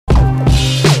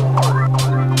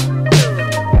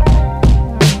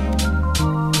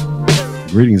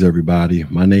Greetings, everybody.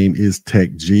 My name is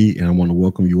Tech G, and I want to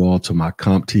welcome you all to my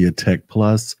CompTIA Tech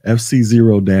Plus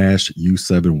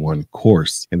FC0-U71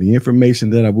 course. And the information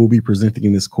that I will be presenting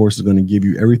in this course is going to give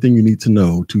you everything you need to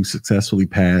know to successfully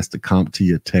pass the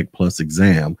CompTIA Tech Plus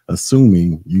exam,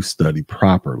 assuming you study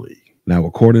properly. Now,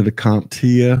 according to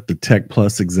CompTIA, the Tech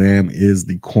Plus exam is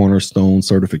the cornerstone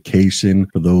certification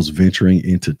for those venturing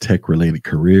into tech-related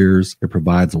careers. It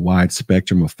provides a wide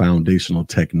spectrum of foundational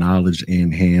tech knowledge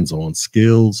and hands-on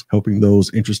skills, helping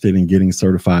those interested in getting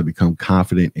certified become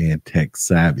confident and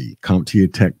tech-savvy.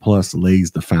 CompTIA Tech Plus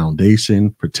lays the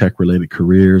foundation for tech-related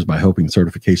careers by helping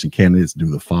certification candidates do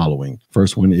the following.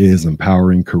 First one is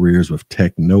empowering careers with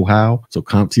tech know-how. So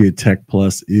CompTIA Tech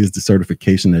Plus is the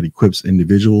certification that equips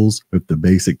individuals with the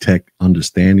basic tech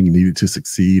understanding needed to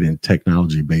succeed in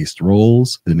technology-based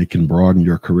roles. Then it can broaden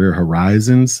your career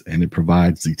horizons, and it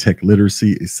provides the tech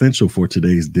literacy essential for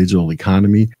today's digital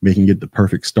economy, making it the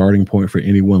perfect starting point for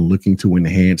anyone looking to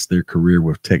enhance their career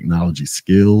with technology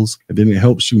skills. And then it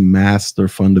helps you master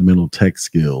fundamental tech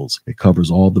skills. It covers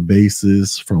all the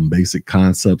bases from basic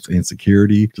concepts and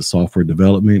security to software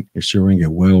development, ensuring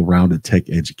a well-rounded tech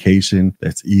education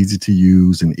that's easy to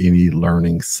use in any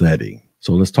learning setting.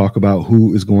 So let's talk about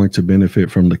who is going to benefit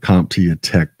from the CompTIA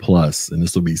Tech Plus. And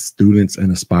this will be students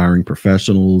and aspiring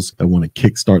professionals that want to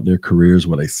kickstart their careers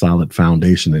with a solid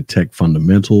foundation in tech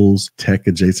fundamentals. Tech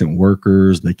adjacent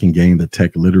workers, they can gain the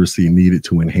tech literacy needed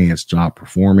to enhance job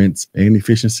performance and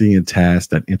efficiency in tasks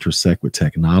that intersect with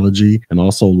technology. And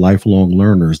also lifelong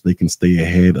learners, they can stay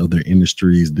ahead of their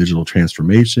industry's digital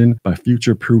transformation by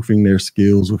future-proofing their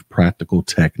skills with practical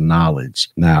tech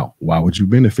knowledge. Now, why would you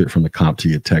benefit from the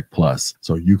CompTIA Tech Plus?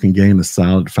 So you can gain a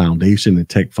solid foundation in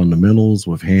tech fundamentals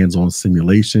with hands-on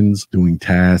simulations, doing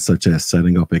tasks such as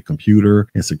setting up a computer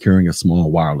and securing a small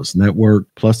wireless network.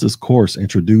 Plus, this course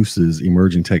introduces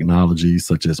emerging technologies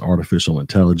such as artificial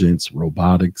intelligence,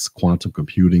 robotics, quantum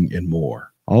computing, and more.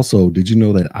 Also, did you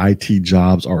know that IT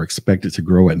jobs are expected to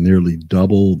grow at nearly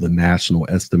double the national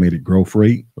estimated growth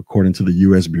rate? According to the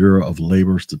U.S. Bureau of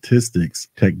Labor Statistics,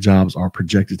 tech jobs are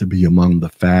projected to be among the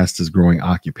fastest growing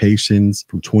occupations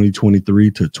from 2023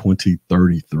 to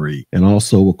 2033. And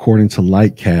also, according to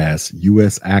Lightcast,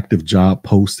 U.S. active job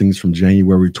postings from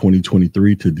January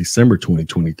 2023 to December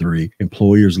 2023,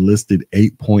 employers listed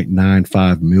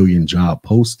 8.95 million job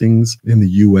postings in the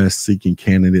U.S. seeking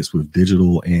candidates with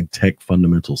digital and tech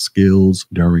fundamental skills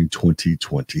during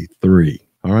 2023.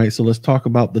 All right, so let's talk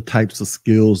about the types of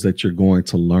skills that you're going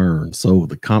to learn. So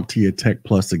the CompTIA Tech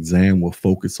Plus exam will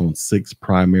focus on 6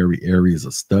 primary areas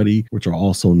of study, which are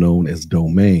also known as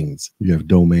domains. You have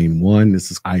domain 1.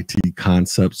 This is IT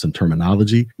concepts and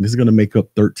terminology. This is going to make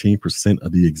up 13%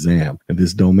 of the exam. And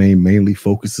this domain mainly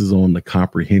focuses on the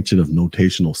comprehension of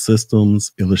notational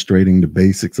systems, illustrating the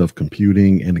basics of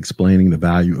computing and explaining the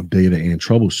value of data and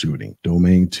troubleshooting.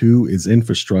 Domain 2 is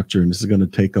infrastructure, and this is going to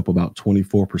take up about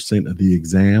 24% of the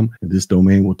exam. And this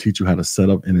domain will teach you how to set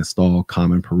up and install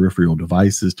common peripheral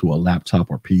devices to a laptop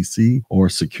or PC, or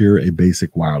secure a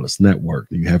basic wireless network.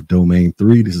 You have domain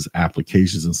 3. This is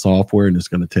applications and software, and it's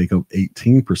going to take up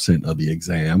 18% of the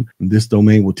exam. And this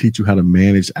domain will teach you how to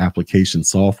manage application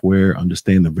software,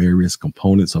 understand the various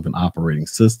components of an operating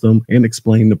system, and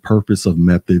explain the purpose of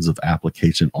methods of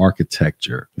application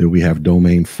architecture. Then we have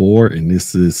domain 4, and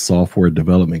this is software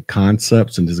development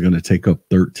concepts, and this is going to take up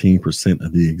 13%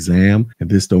 of the exam. And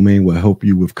this domain will help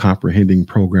you with comprehending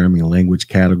programming language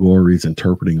categories,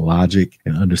 interpreting logic,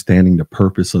 and understanding the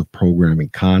purpose of programming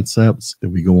concepts.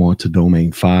 Then we go on to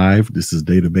domain 5. This is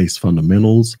database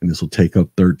fundamentals, and this will take up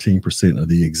 13% of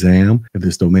the exam. And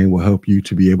this domain will help you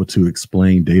to be able to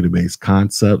explain database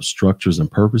concepts, structures, and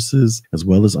purposes, as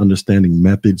well as understanding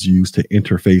methods used to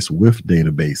interface with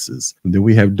databases. And then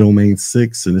we have domain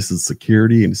 6, and this is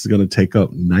security, and this is going to take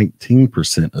up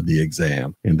 19% of the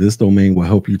exam. And this domain will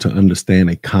help you to understand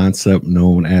a concept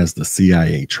known as the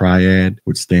CIA triad,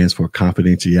 which stands for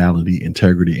confidentiality,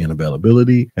 integrity, and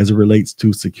availability, as it relates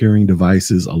to securing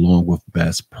devices along with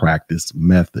best practice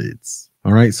methods.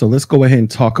 All right, so let's go ahead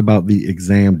and talk about the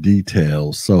exam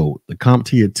details. So the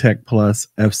CompTIA Tech Plus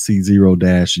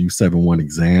FC0-U71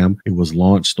 exam, it was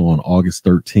launched on August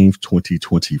 13th,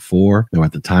 2024. Now,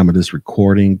 at the time of this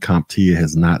recording, CompTIA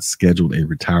has not scheduled a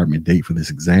retirement date for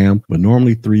this exam, but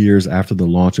normally 3 years after the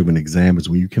launch of an exam is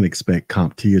when you can expect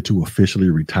CompTIA to officially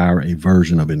retire a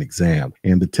version of an exam.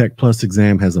 And the Tech Plus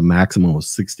exam has a maximum of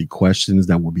 60 questions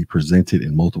that will be presented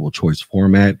in multiple choice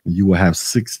format. And you will have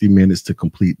 60 minutes to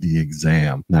complete the exam.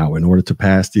 Now, in order to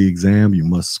pass the exam, you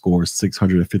must score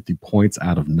 650 points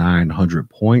out of 900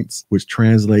 points, which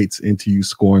translates into you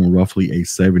scoring roughly a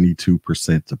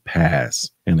 72% to pass.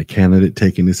 and the candidate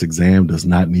taking this exam does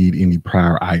not need any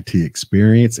prior IT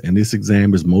experience, and this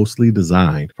exam is mostly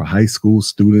designed for high school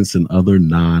students and other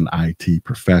non-IT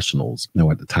professionals. Now,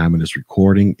 at the time of this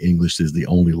recording, English is the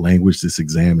only language this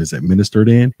exam is administered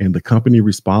in, and the company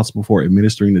responsible for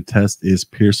administering the test is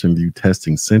Pearson VUE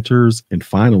Testing Centers. And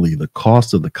finally, the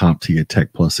cost of the CompTIA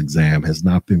Tech Plus exam has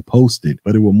not been posted,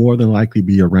 but it will more than likely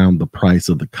be around the price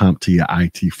of the CompTIA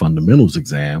IT Fundamentals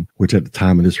exam, which at the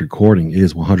time of this recording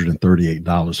is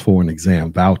 $138 for an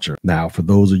exam voucher. Now, for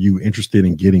those of you interested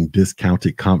in getting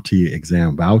discounted CompTIA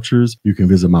exam vouchers, you can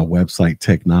visit my website,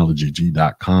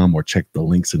 technologyg.com, or check the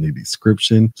links in the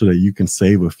description so that you can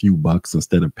save a few bucks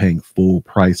instead of paying full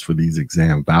price for these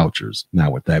exam vouchers.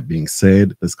 Now, with that being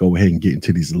said, let's go ahead and get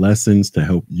into these lessons to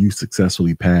help you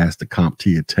successfully pass the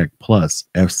CompTIA Tech Plus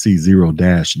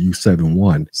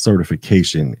FC0-U71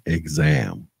 certification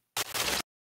exam.